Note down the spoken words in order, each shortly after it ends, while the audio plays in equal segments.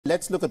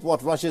Let's look at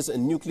what Russia's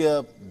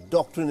nuclear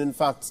doctrine in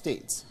fact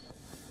states.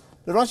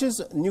 Russia's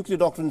nuclear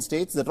doctrine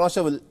states that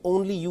Russia will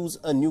only use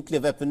a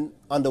nuclear weapon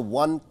under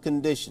one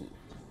condition: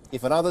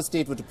 if another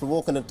state were to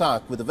provoke an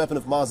attack with a weapon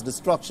of mass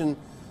destruction,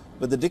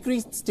 but the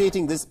decree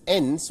stating this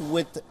ends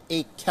with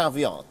a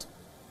caveat.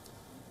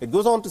 It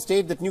goes on to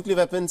state that nuclear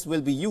weapons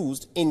will be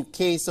used in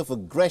case of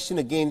aggression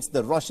against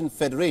the Russian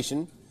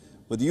Federation,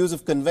 with the use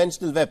of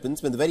conventional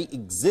weapons when the very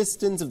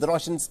existence of the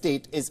Russian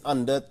state is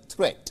under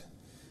threat.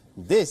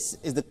 This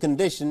is the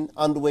condition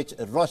under which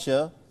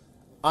Russia,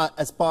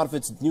 as part of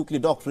its nuclear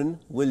doctrine,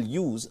 will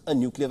use a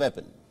nuclear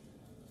weapon.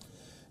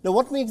 Now,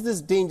 what makes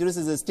this dangerous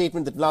is a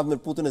statement that Vladimir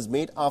Putin has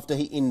made after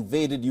he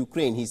invaded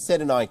Ukraine. He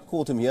said, and I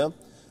quote him here,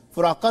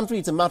 "For our country,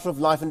 it's a matter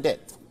of life and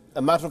death,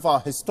 a matter of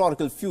our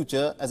historical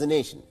future as a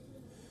nation.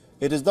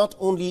 It is not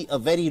only a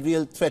very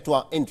real threat to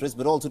our interests,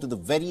 but also to the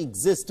very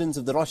existence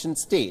of the Russian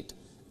state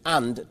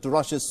and to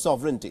Russia's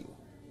sovereignty."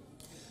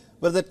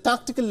 But at the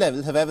tactical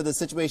level, however, the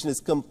situation is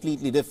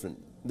completely different.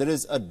 There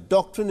is a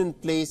doctrine in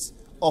place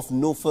of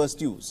no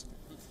first use.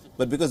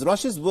 But because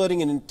Russia's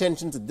wording and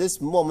intentions at this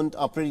moment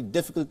are pretty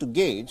difficult to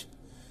gauge,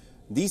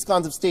 these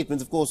kinds of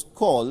statements, of course,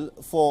 call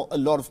for a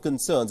lot of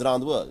concerns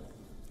around the world.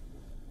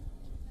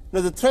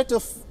 Now, the threat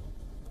of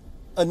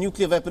a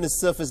nuclear weapon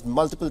has surfaced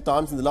multiple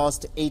times in the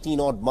last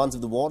 18-odd months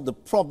of the war. The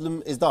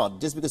problem is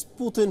that just because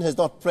Putin has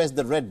not pressed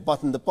the red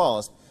button in the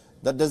past,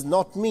 that does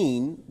not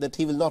mean that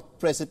he will not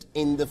press it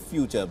in the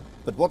future.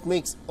 But what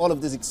makes all of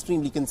this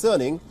extremely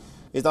concerning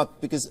is that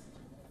because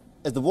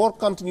as the war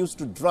continues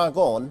to drag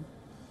on,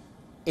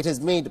 it has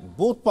made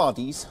both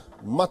parties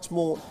much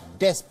more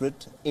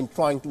desperate in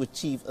trying to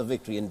achieve a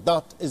victory. And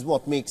that is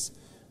what makes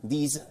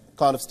these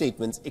kind of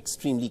statements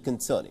extremely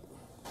concerning.